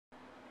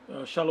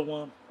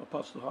Shalom,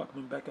 Apostle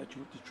Harkman, back at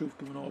you with the truth,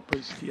 giving all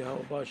praise to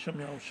Yahweh, Ba'ashem,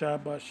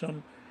 Yahushua,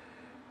 Ba'ashem,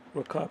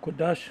 Rakah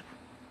Kodash.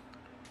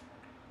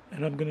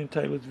 And I'm going to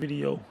entitle this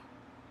video,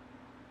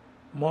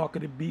 Mark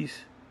of the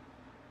Beast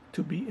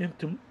to be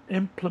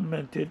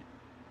implemented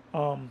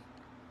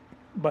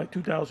by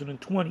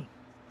 2020.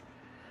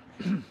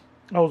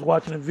 I was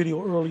watching a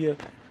video earlier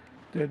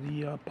that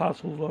the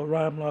Apostle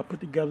Ramla put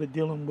together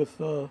dealing with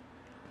an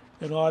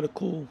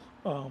article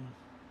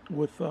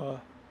with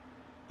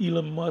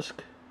Elon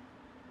Musk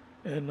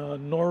and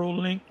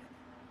Neuralink.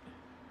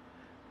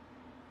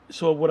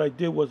 So what I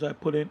did was I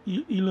put in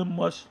Elon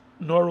Musk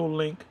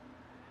Neuralink,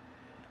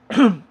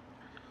 and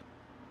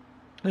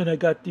I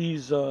got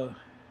these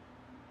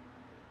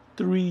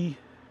three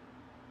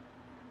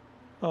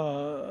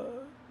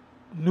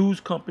news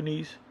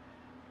companies.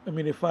 I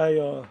mean, if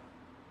I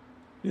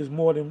there's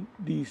more than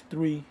these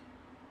three.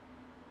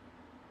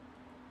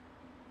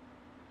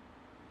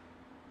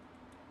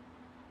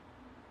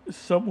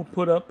 Someone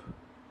put up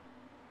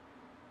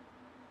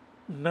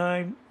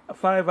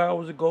 5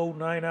 hours ago,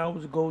 9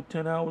 hours ago,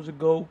 10 hours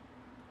ago.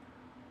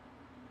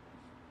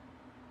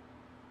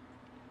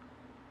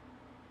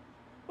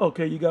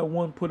 Okay, you got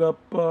one put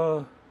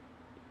up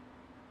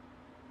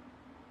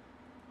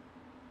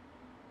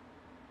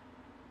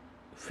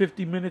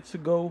 50 minutes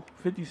ago,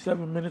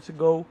 57 minutes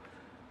ago,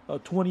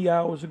 20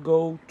 hours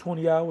ago,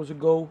 20 hours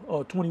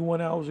ago,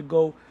 21 hours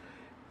ago.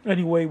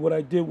 Anyway, what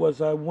I did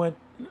was I went,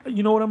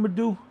 you know what I'm going to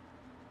do?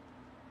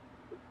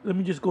 Let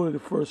me just go to the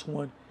first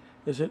one.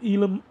 It said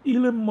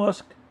Elon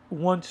Musk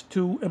wants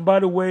to, and by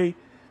the way,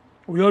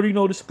 we already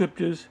know the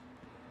scriptures.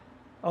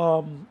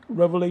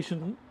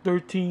 Revelation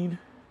 13.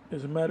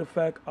 As a matter of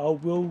fact, I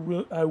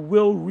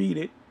will read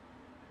it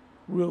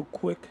real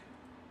quick.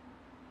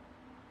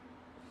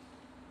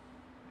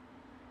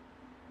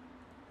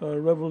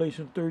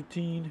 Revelation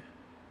 13.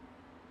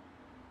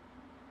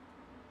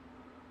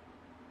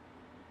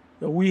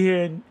 We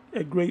here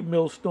at Great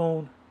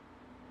Millstone,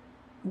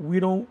 we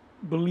don't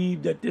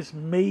believe that this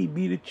may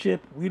be the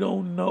chip. We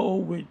don't know.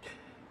 We're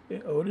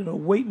in a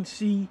wait and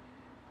see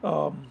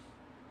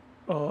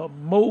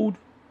mode.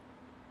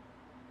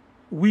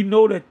 We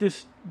know that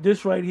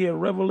this right here,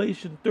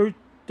 Revelation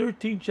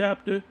 13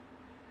 chapter,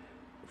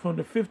 from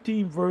the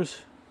 15th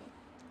verse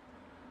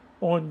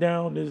on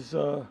down, is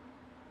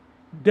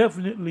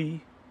definitely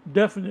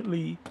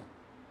the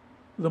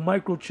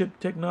microchip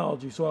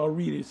technology. So I'll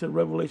read it. It said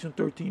Revelation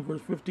 13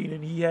 verse 15,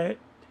 and he had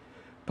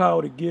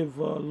power to give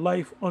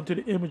life unto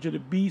the image of the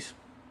beast.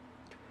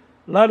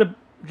 A lot of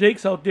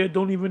jakes out there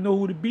don't even know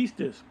who the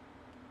beast is.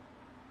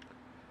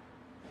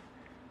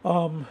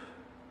 That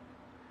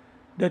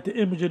the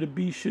image of the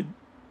beast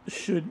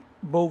should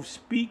both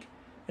speak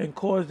and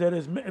cause that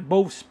as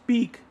both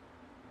speak,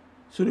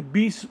 so the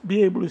beast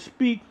be able to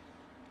speak.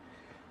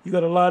 You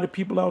got a lot of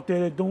people out there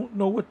that don't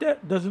know what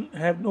that, doesn't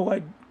have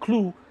no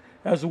clue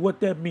as to what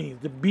that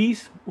means. The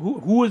beast,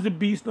 who is the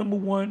beast? Number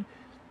one.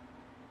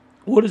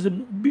 What does it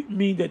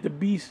mean that the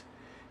beast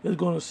is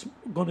going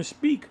to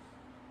speak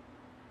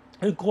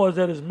and cause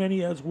that as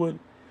many as would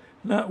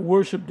not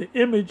worship the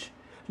image?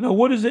 Now,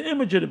 what is the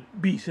image of the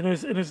beast? And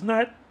it's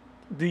not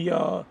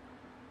the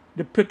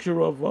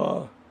picture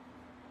of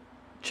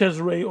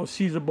Cesare or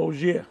Caesar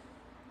Borgia.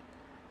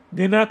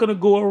 They're not going to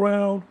go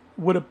around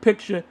with a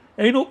picture.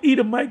 Ain't no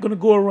Edomite going to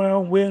go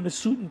around wearing a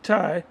suit and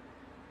tie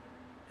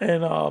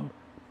and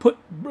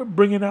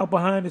bringing out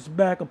behind his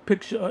back a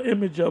picture, an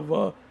image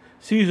of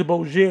Caesar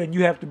Borgia, and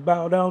you have to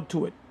bow down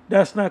to it.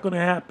 That's not going to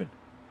happen.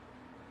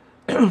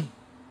 It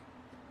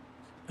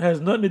has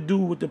nothing to do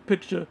with the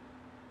picture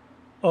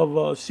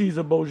of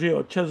Caesar Borgia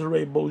or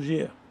Cesare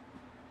Borgia,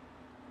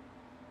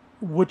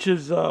 which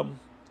is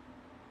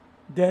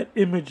that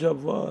image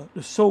of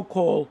the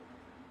so-called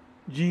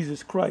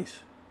Jesus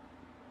Christ.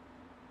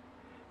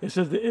 It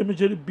says the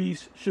image of the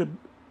beast should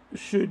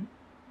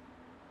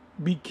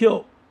be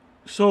killed.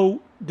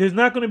 So there's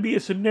not going to be a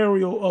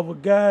scenario of a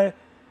guy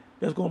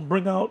that's going to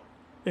bring out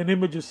an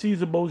image of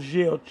Caesar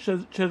Borgia or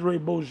Cesare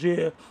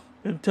Borgia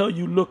and tell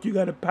you, look, you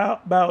got to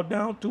bow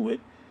down to it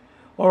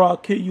or I'll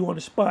kill you on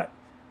the spot.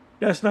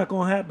 That's not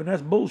going to happen.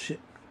 That's bullshit.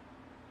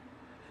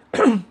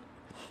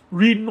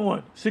 Reading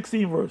on,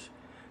 16th verse.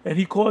 And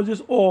he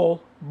causes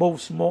all,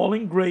 both small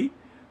and great,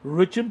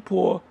 rich and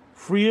poor,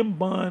 free and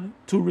bond,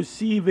 to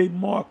receive a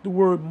mark. The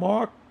word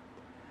mark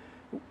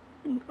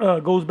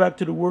goes back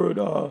to the word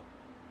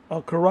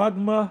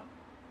charagma,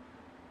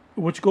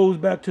 which goes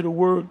back to the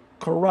word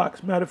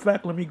karax. Matter of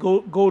fact, let me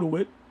go to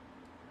it.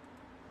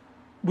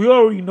 We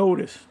already know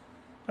this.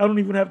 I don't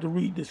even have to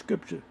read the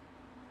scripture.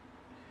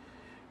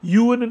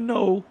 You in the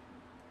know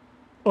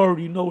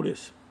already know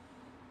this.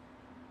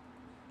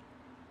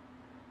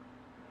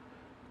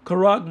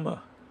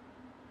 Charagma,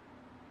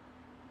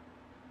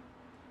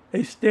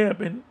 a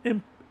stamp, an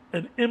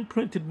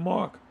imprinted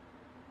mark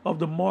of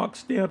the mark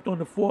stamped on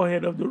the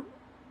forehead of the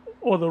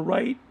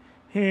right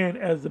hand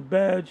as the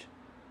badge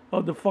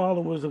of the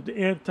followers of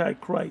the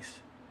Antichrist,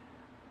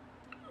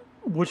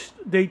 which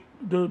the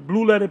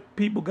blue letter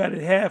people got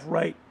it half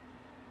right.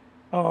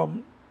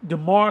 The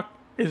mark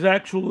is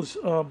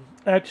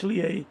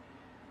actually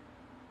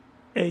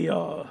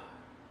a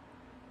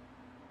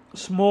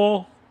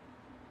small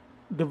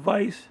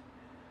device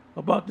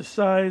about the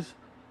size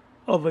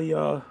of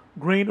a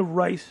grain of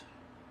rice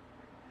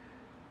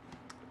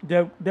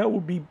that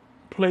will be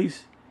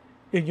placed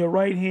in your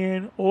right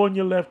hand or in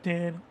your left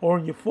hand or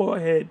in your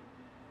forehead,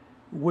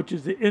 which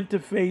is the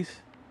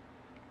interface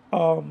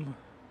of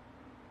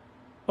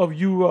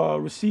you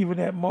receiving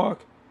that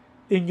mark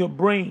in your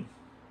brain.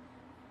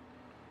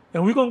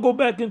 And we're going to go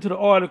back into the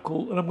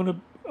article, and I'm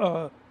going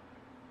to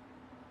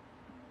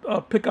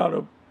pick out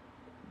a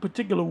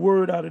particular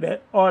word out of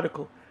that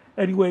article.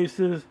 Anyway, it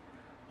says,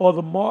 or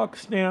the mark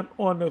stamped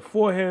on the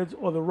foreheads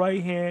or the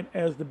right hand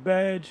as the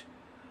badge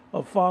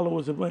of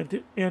followers of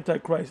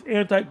Antichrist.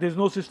 There's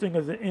no such thing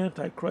as an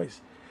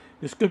Antichrist.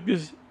 The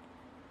scriptures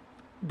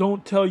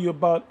don't tell you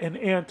about an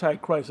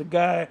Antichrist. A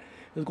guy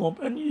is going,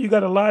 and you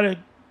got a lot of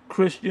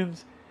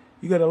Christians,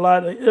 you got a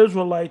lot of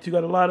Israelites, you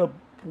got a lot of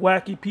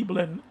wacky people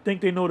that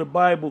think they know the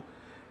Bible.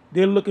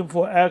 They're looking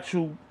for an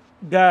actual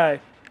guy,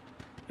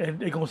 and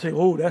they're going to say,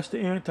 oh, that's the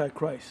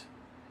Antichrist.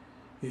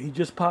 Yeah, he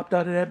just popped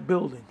out of that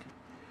building.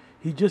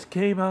 He just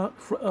came out.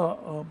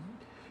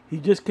 He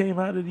just came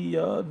out of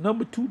the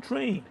number 2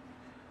 train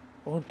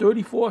on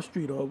 34th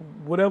Street or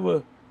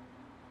whatever,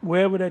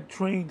 wherever that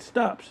train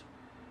stops,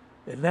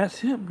 and that's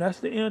him. That's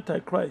the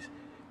Antichrist.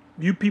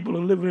 You people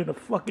are living in a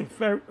fucking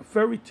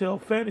fairy tale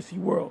fantasy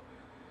world.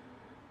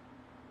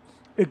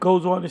 It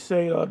goes on to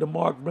say the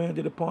mark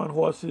branded upon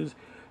horses,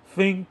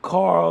 thing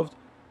carved,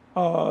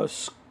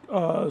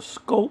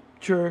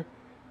 sculpture,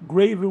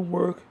 graven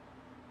work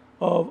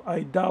of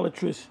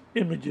idolatrous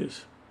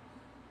images.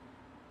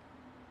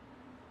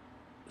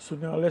 So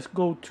now let's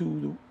go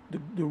to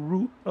the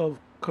root of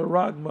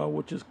charagma,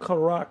 which is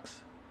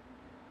charax,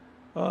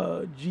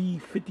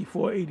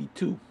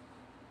 G5482.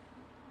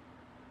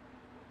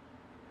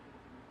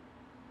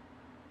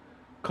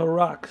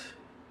 Charax,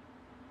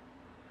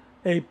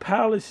 a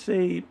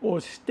palisade or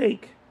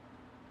stake.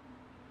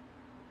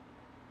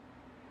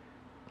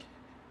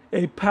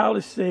 A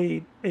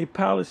palisade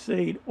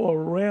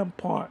or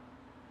rampart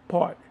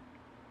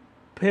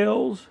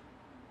pales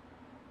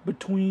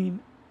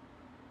between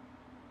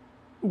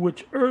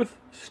which earth,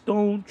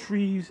 stone,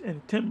 trees,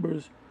 and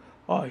timbers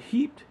are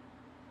heaped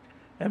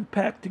and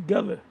packed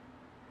together.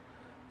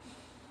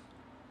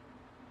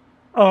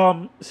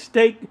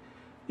 Stake,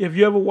 if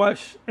you ever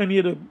watch any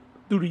of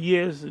through the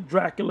years, the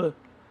Dracula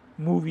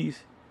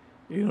movies,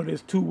 you know,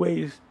 there's 2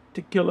 ways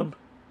to kill him.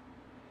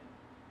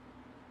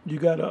 You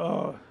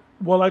gotta,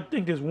 I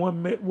think there's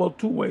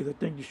 2 ways. I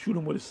think you shoot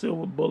him with a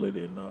silver bullet,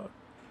 and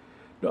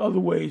the other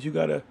way is you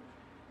gotta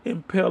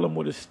impale him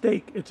with a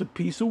stake. It's a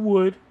piece of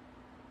wood,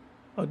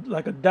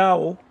 like a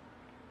dowel,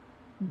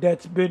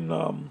 that's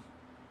been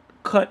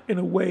cut in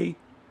a way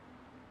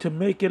to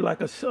make it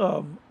like a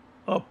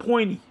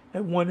pointy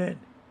at one end.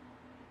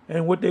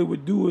 And what they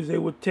would do is they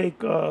would take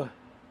the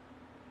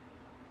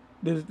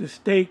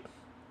stake,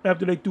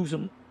 after they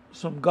threw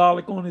some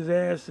garlic on his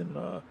ass,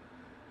 and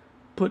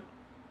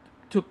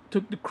took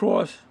the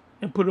cross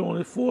and put it on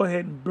his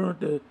forehead and burnt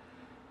the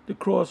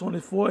cross on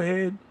his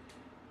forehead.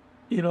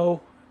 You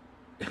know,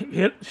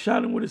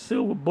 shot him with a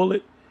silver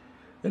bullet.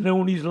 And then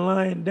when he's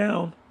lying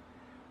down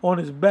on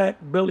his back,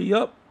 belly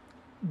up,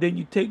 then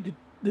you take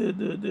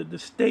the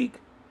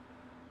stake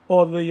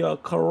or the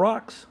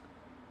charax,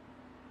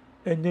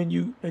 and then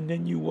you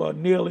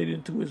nail it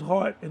into his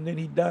heart, and then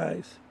he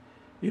dies.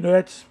 You know,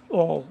 that's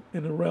all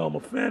in the realm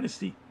of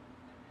fantasy.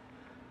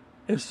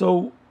 And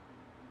so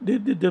the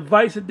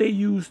device that they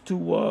use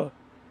to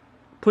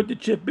put the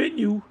chip in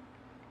you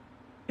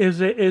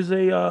is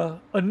a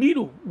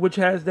needle, which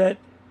has that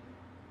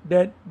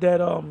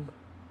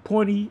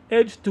pointy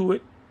edge to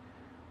it,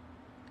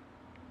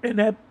 and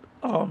that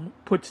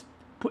puts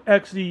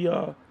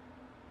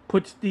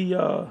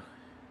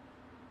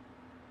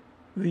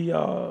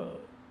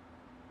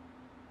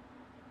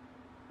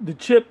the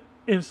chip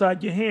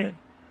inside your hand.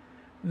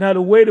 Now,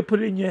 the way to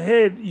put it in your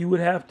head, you would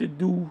have to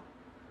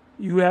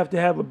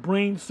have a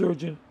brain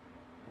surgeon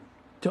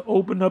to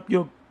open up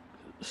your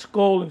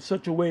skull in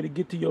such a way to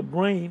get to your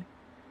brain,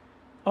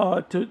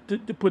 to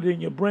put it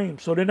in your brain.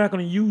 So they're not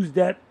going to use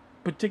that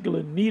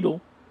particular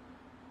needle.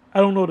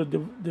 I don't know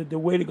the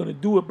way they're going to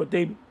do it, but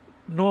they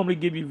normally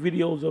give you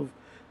videos of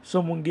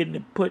someone getting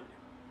it put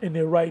in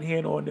their right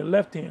hand or in their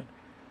left hand.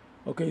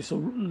 Okay, so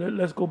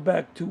let's go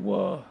back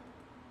to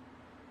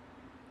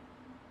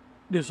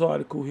this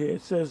article here.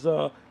 It says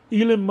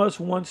Elon Musk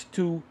wants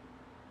to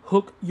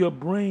hook your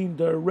brain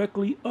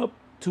directly up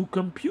to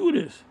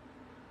computers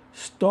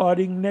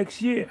starting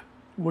next year,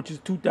 which is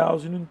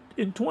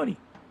 2020.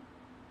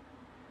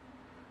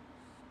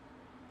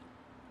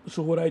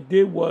 So what I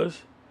did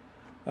was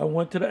I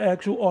went to the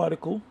actual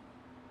article,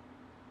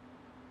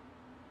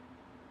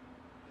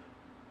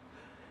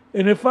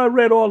 and if I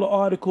read all the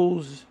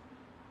articles,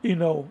 you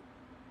know,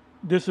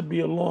 this would be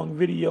a long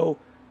video.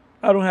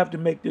 I don't have to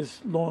make this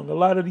long. A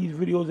lot of these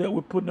videos that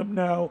we're putting up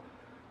now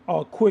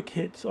are quick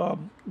hits.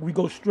 We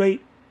go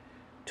straight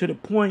to the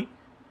point,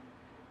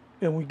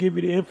 and we give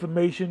you the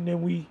information.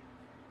 Then we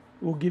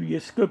will give you a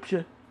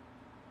scripture,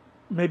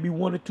 maybe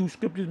 1 or 2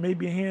 scriptures,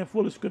 maybe a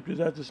handful of scriptures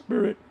as the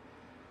Spirit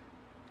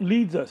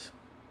leads us.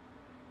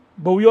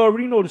 But we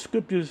already know the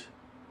scriptures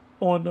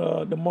on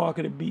the mark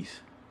of the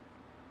beast.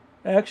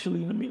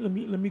 Actually, let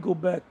me go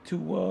back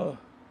to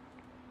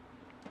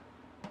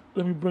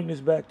let me bring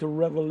this back to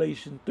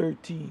Revelation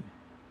 13.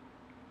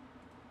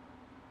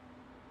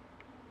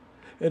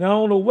 And I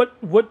don't know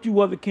what you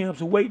other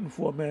camps are waiting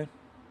for, man.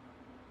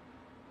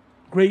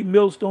 Great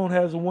Millstone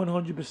has a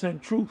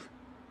 100% truth.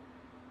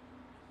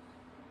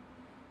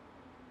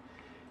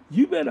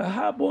 You better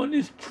hop on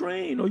this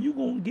train or you're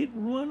going to get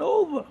run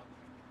over.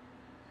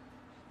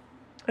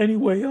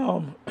 Anyway,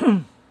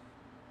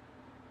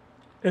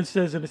 it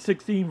says in the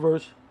 16th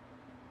verse,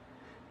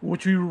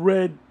 which we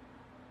read,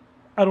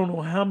 I don't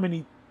know how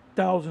many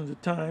thousands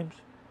of times,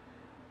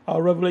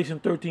 Revelation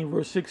 13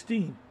 verse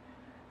 16.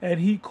 And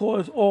he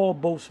caused all,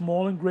 both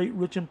small and great,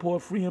 rich and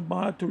poor, free and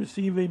bond, to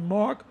receive a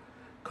mark,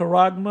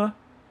 charagma,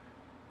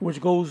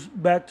 which goes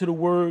back to the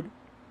root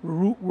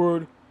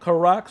word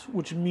charax,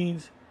 which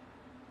means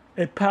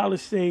a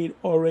palisade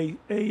or a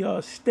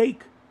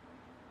stake.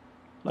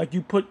 Like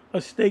you put a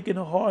stake in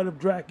the heart of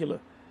Dracula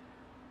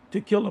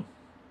to kill him,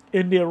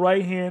 in their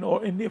right hand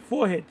or in their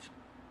foreheads.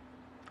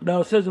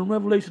 Now it says in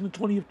Revelation the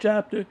 20th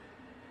chapter,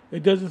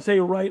 it doesn't say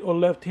right or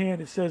left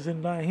hand, it says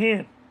in thy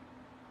hand.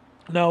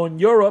 Now in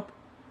Europe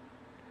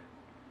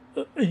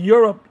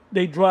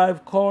they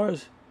drive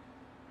cars.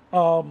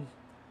 The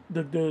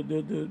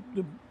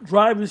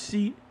driver's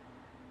seat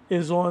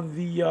is on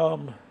the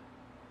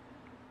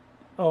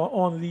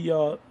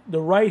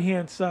right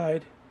hand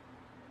side,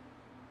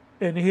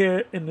 and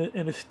here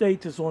in the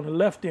States it's on the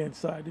left hand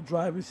side, the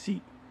driver's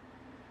seat.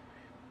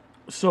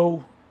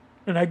 So,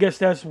 and I guess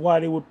that's why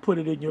they would put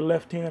it in your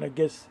left hand. I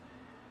guess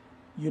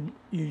you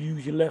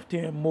use your left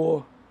hand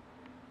more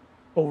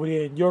over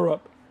there in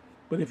Europe.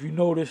 But if you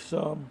notice,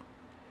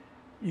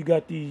 you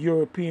got the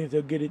Europeans,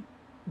 they'll get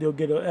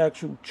an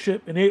actual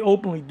chip, and they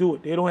openly do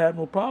it. They don't have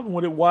no problem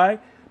with it. Why?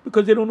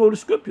 Because they don't know the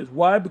scriptures.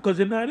 Why? Because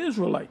they're not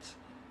Israelites.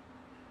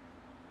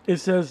 It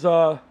says,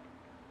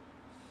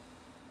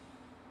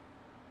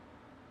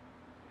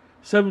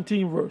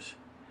 17 verse,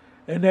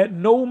 and that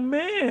no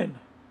man,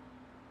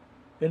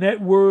 and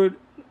that word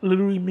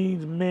literally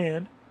means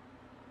man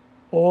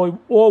or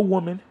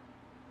woman,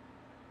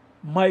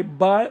 might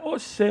buy or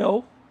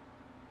sell,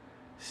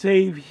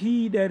 save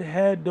he that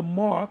had the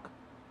mark,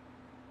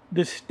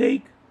 the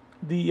stake,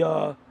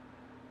 the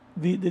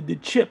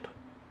chip,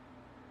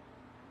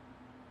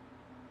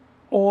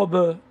 or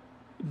the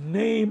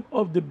name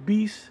of the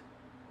beast,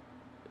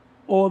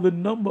 or the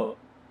number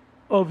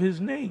of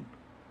his name.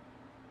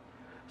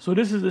 So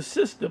this is a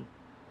system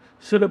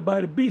set up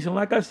by the beast. And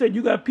like I said,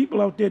 you got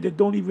people out there that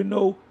don't even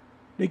know,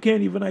 they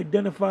can't even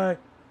identify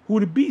who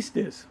the beast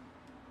is.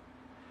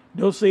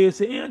 They'll say it's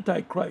the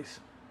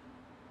Antichrist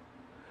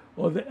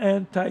or the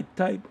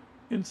anti-type,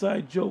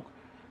 inside joke.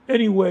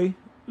 Anyway,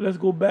 let's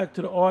go back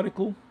to the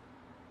article.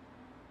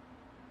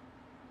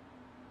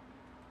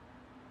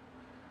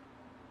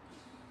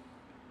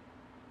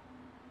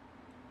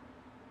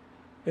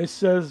 It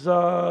says,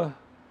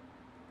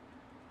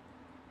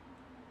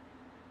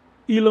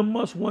 Elon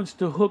Musk wants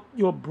to hook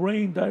your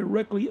brain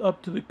directly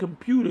up to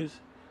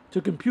computers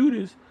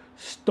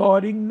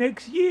starting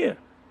next year,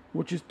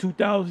 which is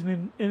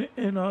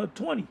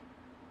 2020.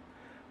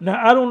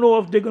 Now, I don't know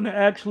if they're going to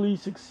actually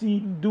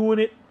succeed in doing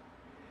it.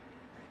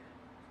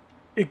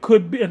 It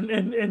could be,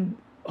 and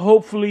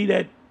hopefully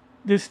that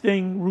this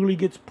thing really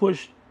gets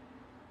pushed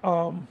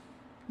the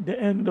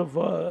end of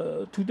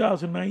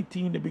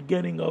 2019, the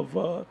beginning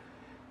of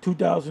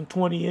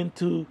 2020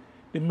 into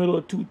the middle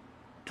of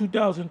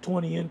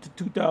 2020 into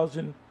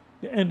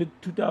the end of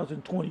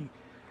 2020.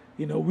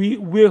 You know,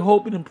 we're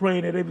hoping and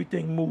praying that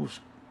everything moves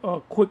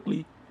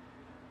quickly,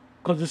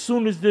 because as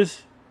soon as the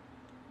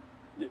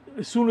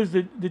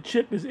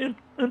chip is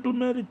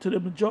implemented to the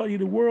majority of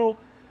the world,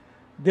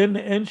 then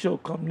the end shall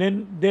come.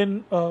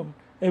 Then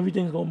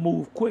everything's gonna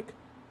move quick.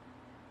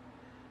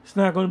 It's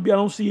not gonna be. I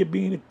don't see it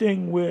being a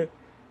thing where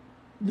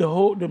the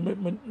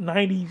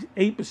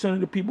 98%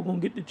 of the people gonna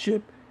get the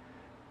chip,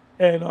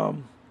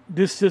 and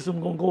this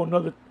system gonna go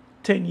another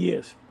 10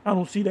 years. I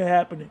don't see that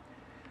happening.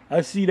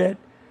 I see that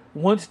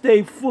once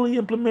they fully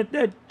implement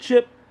that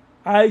chip,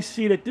 I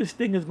see that this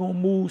thing is gonna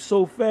move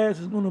so fast.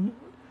 It's gonna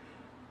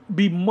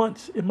be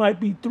months. It might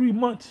be 3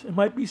 months. It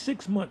might be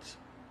 6 months.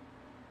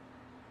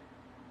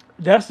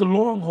 That's the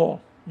long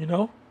haul, you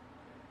know.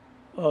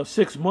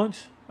 6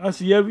 months. I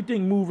see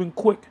everything moving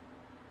quick,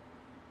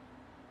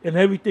 and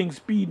everything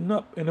speeding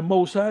up, and the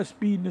Most High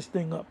speeding this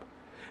thing up.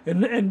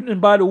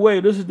 And by the way,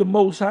 this is the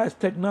Most High's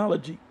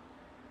technology.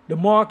 The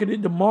mark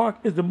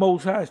is the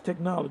Most High's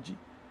technology.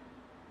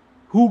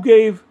 Who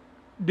gave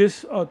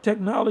this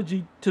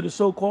technology to the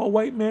so-called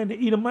white man,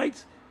 the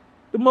Edomites?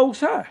 The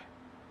Most High,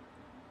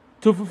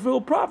 to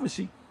fulfill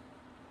prophecy.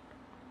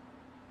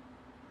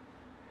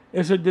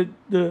 It said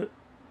the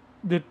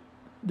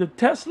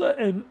Tesla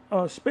and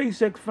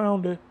SpaceX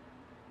founder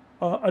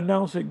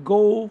announced a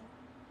goal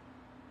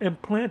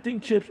implanting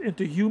chips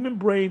into human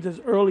brains as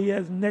early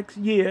as next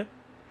year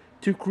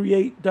to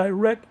create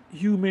direct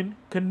human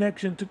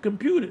connection to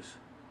computers.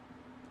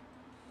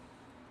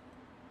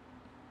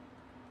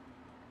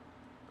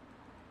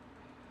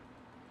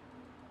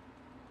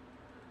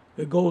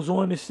 It goes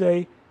on to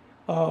say,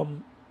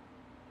 Elon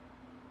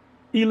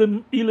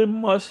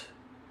Musk,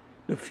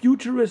 the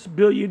futurist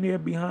billionaire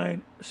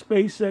behind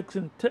SpaceX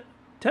and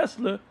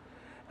Tesla,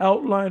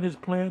 outlined his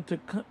plan to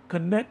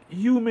connect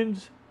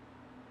humans'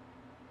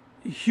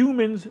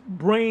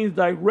 brains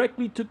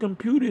directly to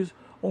computers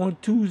on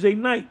Tuesday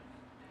night,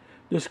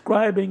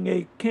 describing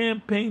a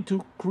campaign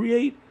to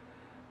create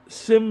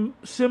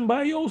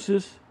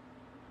symbiosis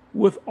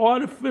with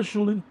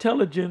artificial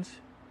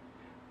intelligence,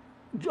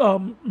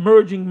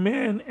 merging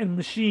man and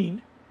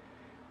machine.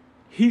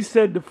 He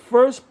said the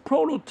first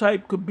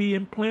prototype could be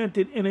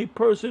implanted in a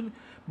person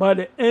by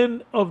the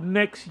end of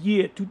next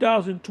year,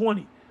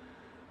 2020.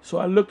 So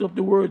I looked up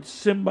the word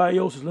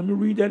symbiosis. Let me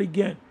read that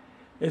again.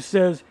 It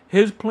says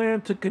his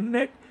plan to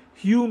connect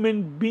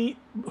human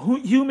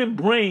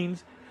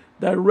brains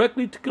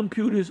directly to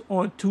computers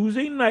on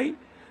Tuesday night,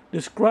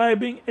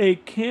 describing a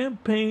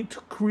campaign to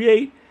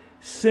create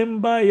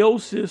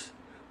symbiosis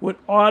with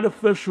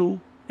artificial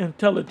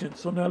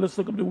intelligence. So now let's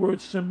look up the word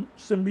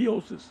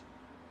symbiosis.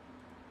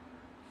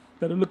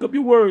 Got to look up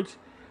your words.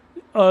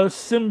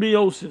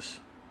 Symbiosis.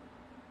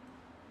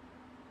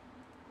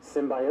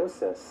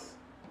 Symbiosis.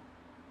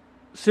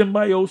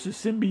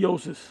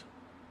 Symbiosis.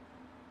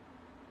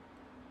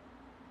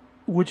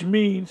 Which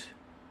means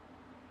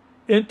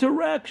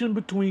interaction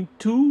between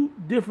two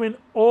different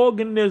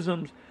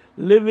organisms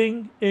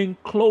living in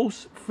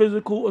close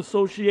physical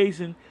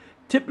association,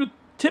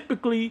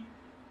 typically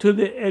to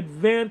the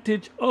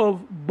advantage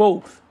of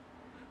both.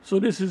 So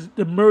this is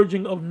the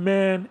merging of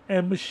man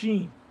and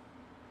machine,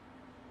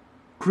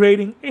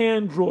 creating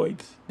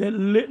androids that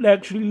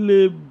actually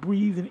live,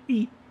 breathe, and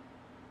eat,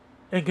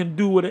 and can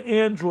do what an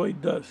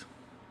android does.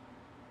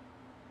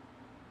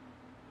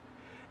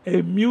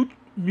 A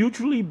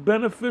mutually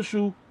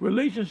beneficial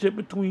relationship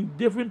between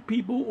different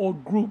people or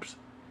groups.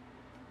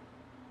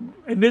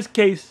 In this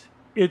case,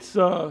 it's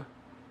talking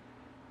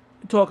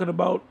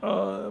about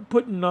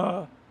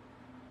putting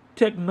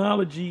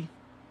technology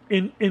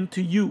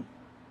into you.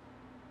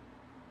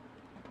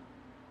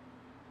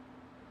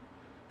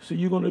 So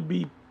you're going to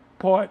be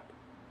part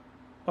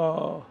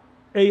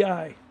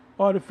AI,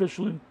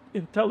 artificial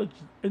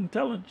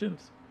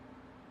intelligence.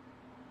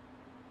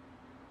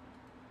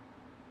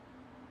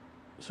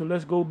 So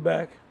let's go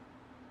back.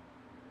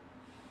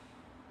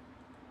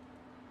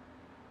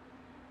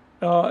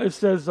 It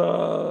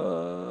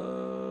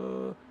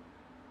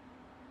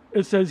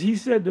says he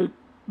said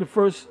the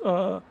first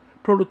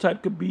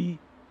prototype could be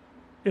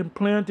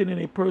implanted in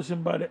a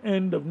person by the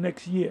end of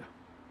next year.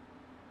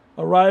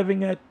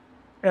 Arriving at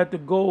the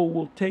goal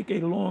will take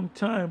a long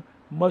time,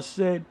 Musk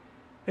said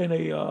in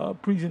a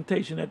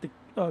presentation at the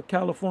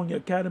California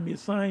Academy of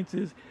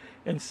Sciences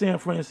in San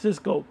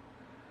Francisco.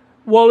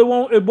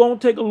 Well, it won't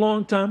take a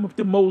long time if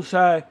the Most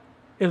High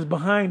is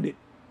behind it.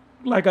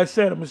 Like I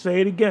said, I'm gonna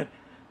say it again.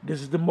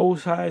 This is the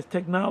Most High's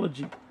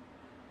technology.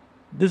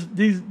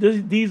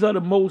 These are the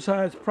Most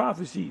High's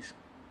prophecies.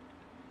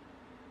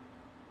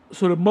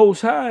 So the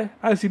Most High,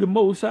 I see the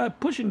Most High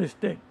pushing this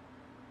thing.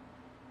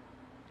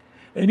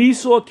 And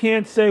Esau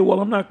can't say, "Well,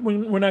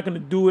 we're not going to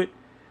do it,"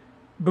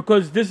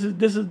 because this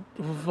is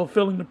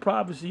fulfilling the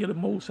prophecy of the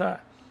Most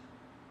High.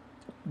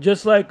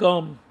 Just like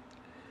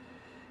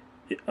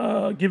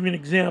give you an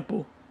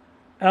example,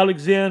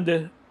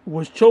 Alexander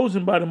was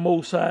chosen by the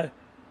Most High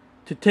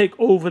to take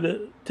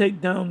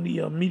down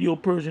the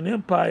Medo-Persian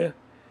Empire,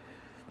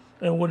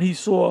 and when he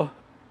saw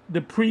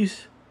the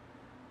priest,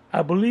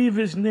 I believe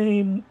his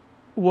name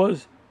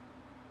was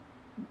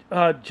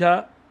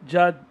Jada,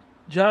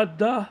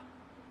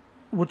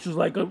 which is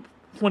like a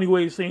funny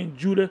way of saying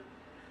Judah.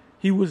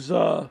 He was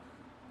one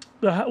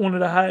of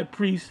the high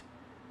priests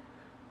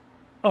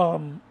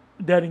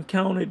that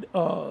encountered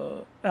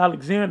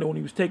Alexander when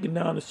he was taking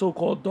down the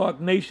so-called dark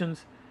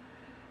nations,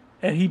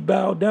 and he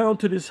bowed down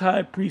to this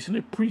high priest, and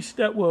the priests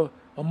that were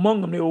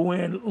among them, they were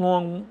wearing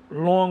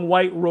long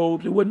white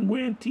robes. They wasn't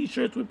wearing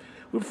T-shirts with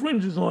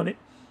fringes on it,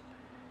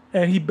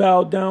 and he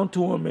bowed down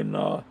to him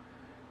and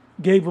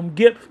gave him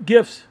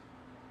gifts.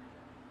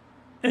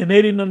 And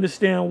they didn't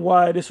understand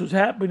why this was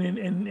happening.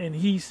 And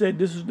he said,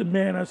 "This is the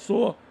man I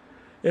saw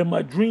in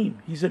my dream."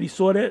 He said he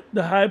saw that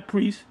the high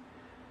priest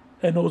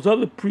and those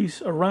other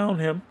priests around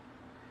him.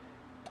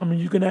 I mean,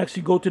 you can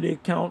actually go to the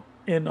account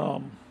in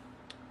the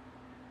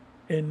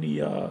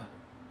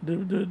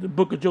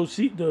book of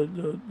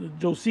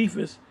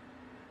Josephus,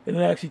 and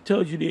it actually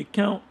tells you the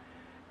account.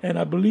 And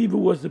I believe it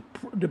was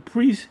the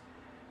priest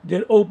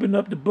that opened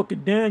up the book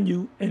of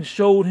Daniel and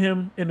showed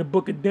him in the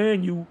book of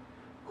Daniel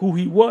who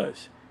he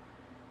was.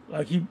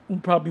 Like he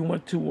probably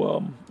went to,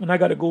 and I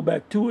got to go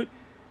back to it,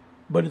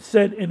 but it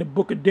said in the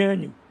book of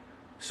Daniel.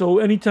 So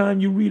anytime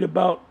you read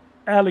about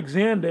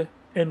Alexander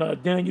in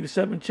Daniel the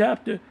 7th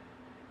chapter,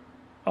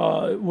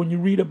 when you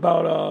read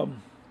about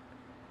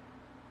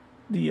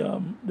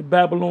the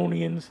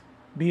Babylonians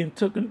being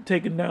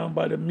taken down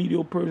by the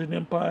Medo-Persian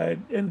Empire,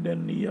 and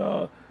then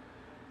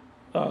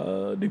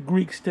the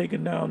Greeks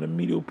taking down the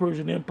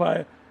Medo-Persian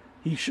Empire.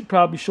 He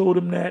probably showed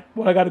him that.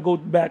 Well, I got to go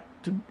back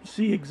to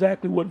see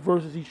exactly what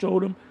verses he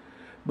showed him,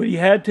 but he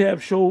had to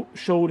have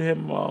showed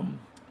him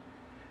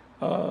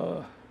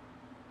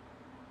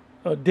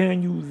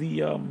Daniel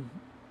the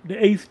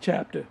 8th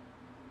chapter.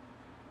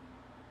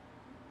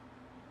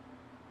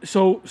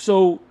 So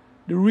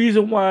the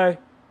reason why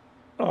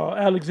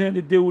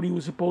Alexander did what he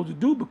was supposed to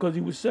do, because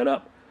he was set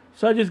up.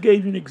 So I just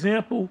gave you an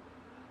example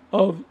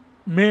of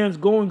man's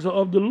goings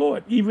of the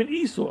Lord, even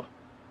Esau.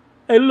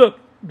 Hey, look,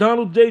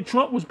 Donald J.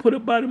 Trump was put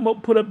up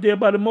there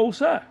by the Most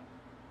High,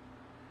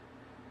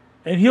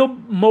 and he'll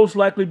most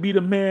likely be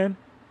the man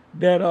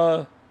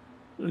that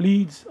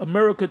leads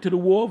America to the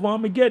war of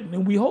Armageddon,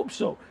 and we hope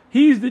so.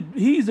 He's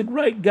the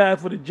right guy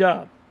for the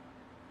job,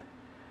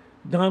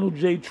 Donald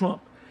J.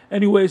 Trump.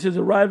 Anyway, it says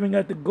arriving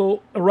at the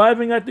goal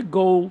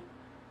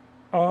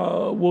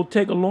will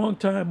take a long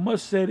time,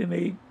 Musk said in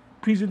a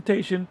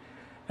presentation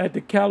at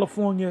the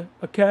California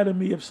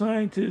Academy of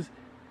Sciences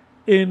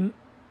in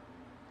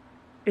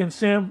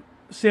San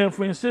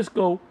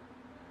Francisco.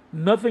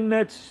 Nothing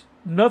that's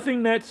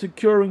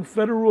securing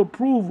federal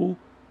approval,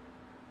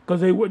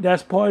 because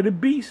that's part of the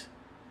beast,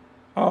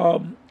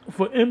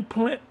 for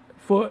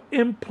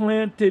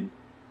implanted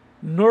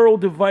neural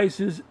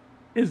devices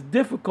is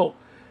difficult.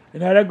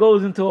 And now that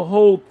goes into a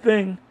whole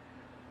thing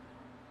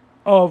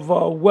of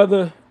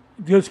whether,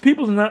 because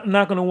people's not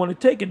going to want to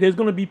take it. There's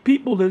going to be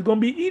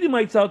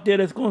Edomites out there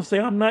that's going to say,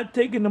 I'm not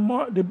taking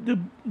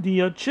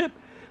the chip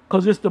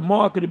because it's the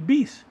mark of the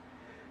beast.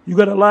 You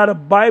got a lot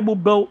of Bible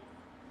Belt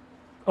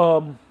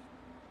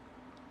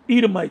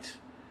Edomites,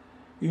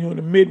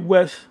 the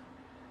Midwest,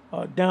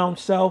 down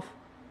south.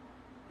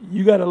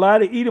 You got a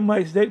lot of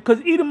Edomites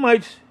because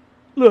Edomites,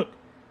 look,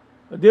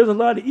 there's a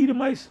lot of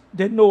Edomites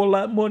that know a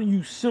lot more than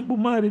you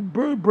simple-minded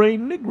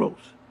bird-brained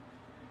Negroes.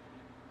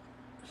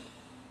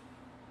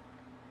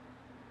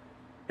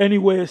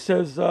 Anyway, it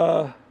says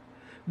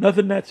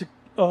nothing that's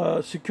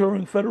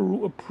securing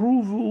federal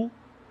approval,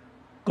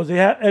 because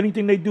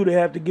anything they do, they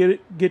have to get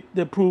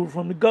the approval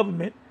from the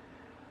government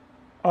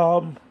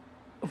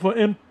for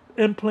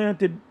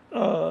implanted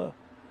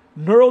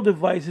neural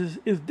devices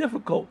is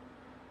difficult.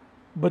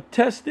 But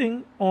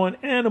testing on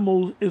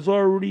animals is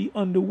already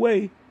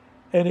underway,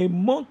 and a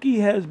monkey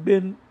has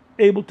been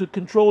able to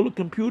control a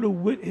computer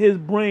with his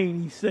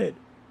brain, he said.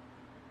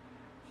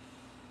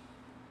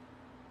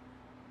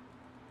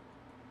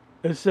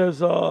 It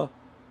says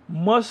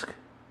Musk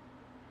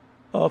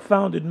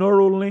founded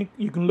Neuralink.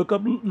 You can look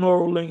up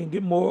Neuralink and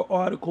get more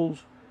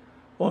articles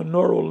on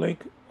Neuralink.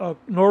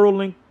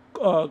 Neuralink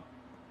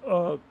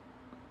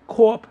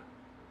Corp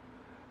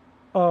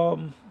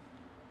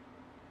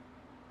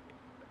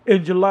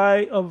in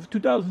July of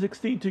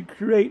 2016 to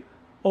create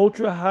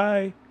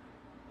ultra-high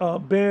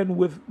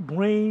bandwidth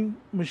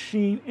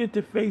brain-machine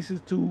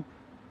interfaces to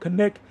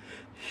connect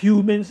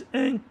humans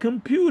and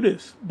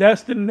computers.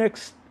 That's the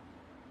next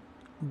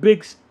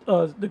big,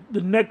 the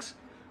next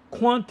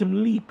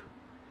quantum leap.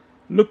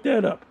 Look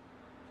that up.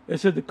 It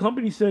said the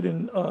company said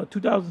in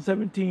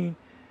 2017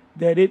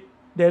 that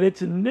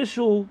its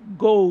initial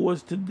goal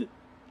was to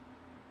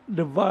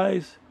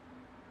devise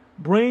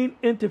brain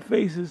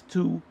interfaces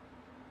to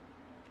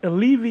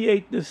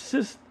alleviate the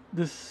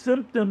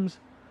symptoms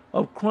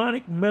of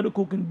chronic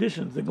medical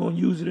conditions. They're going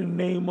to use it in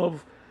the name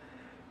of,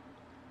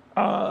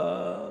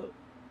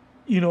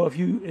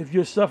 if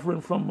you're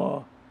suffering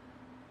from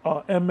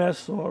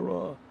MS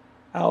or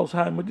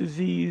Alzheimer's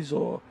disease,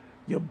 or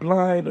you're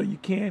blind or you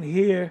can't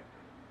hear,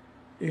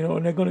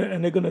 and they're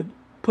gonna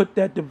put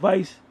that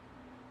device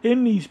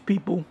in these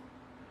people,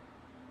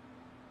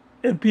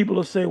 and people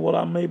will say, well,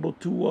 I'm able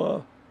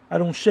to, I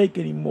don't shake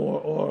anymore,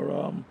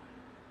 or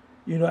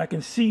I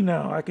can see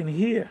now, I can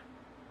hear.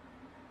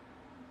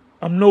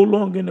 I'm no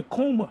longer in a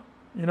coma,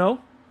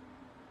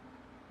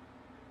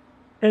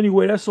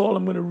 Anyway, that's all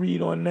I'm going to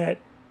read on that.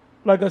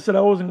 Like I said,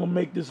 I wasn't going to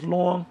make this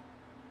long.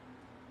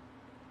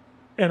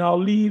 And I'll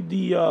leave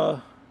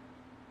the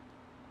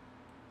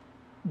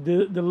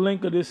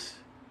link of this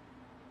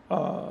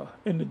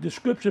in the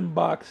description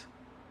box.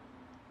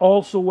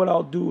 Also, what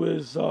I'll do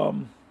is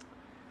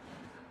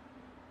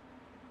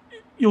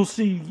you'll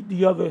see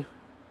the other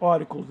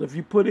articles. If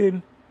you put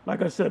in,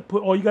 like I said,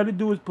 all you got to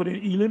do is put in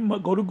Elon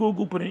Musk. Go to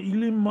Google, put in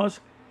Elon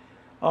Musk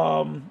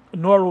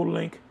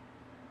Neuralink,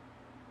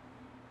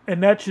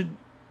 and that should,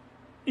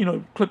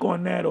 click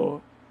on that,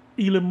 or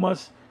Elon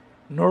Musk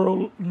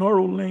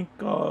Neuralink,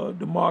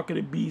 the mark of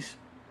the beast,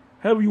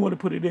 however you want to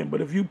put it in.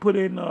 But if you put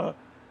in Elon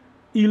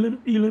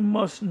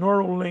Musk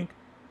Neuralink,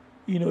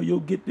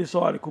 you'll get this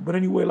article. But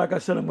anyway, like I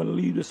said, I'm going to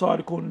leave this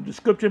article in the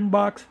description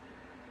box.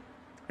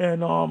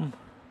 And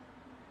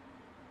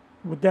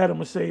with that, I'm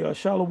going to say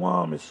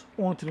Shalom. It's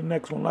on to the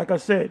next one. Like I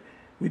said,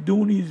 we're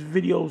doing these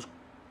videos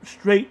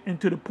straight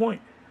and to the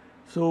point.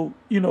 So,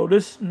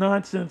 this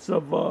nonsense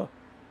of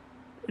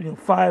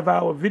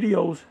 5-hour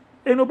videos,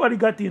 ain't nobody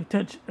got the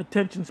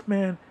attention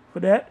span for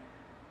that.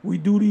 We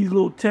do these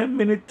little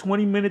 10-minute,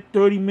 20-minute,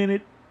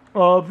 30-minute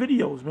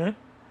videos, man.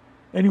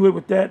 Anyway,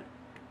 with that,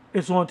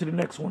 it's on to the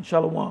next one.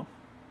 Shalom.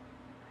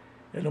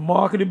 And the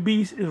mark of the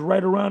beast is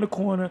right around the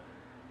corner,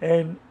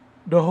 and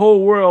the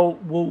whole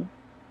world will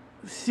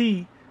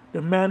see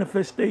the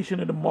manifestation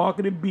of the mark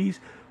of the beast,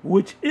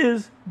 which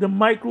is the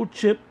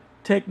microchip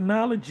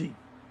technology.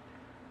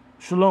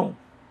 Shalom.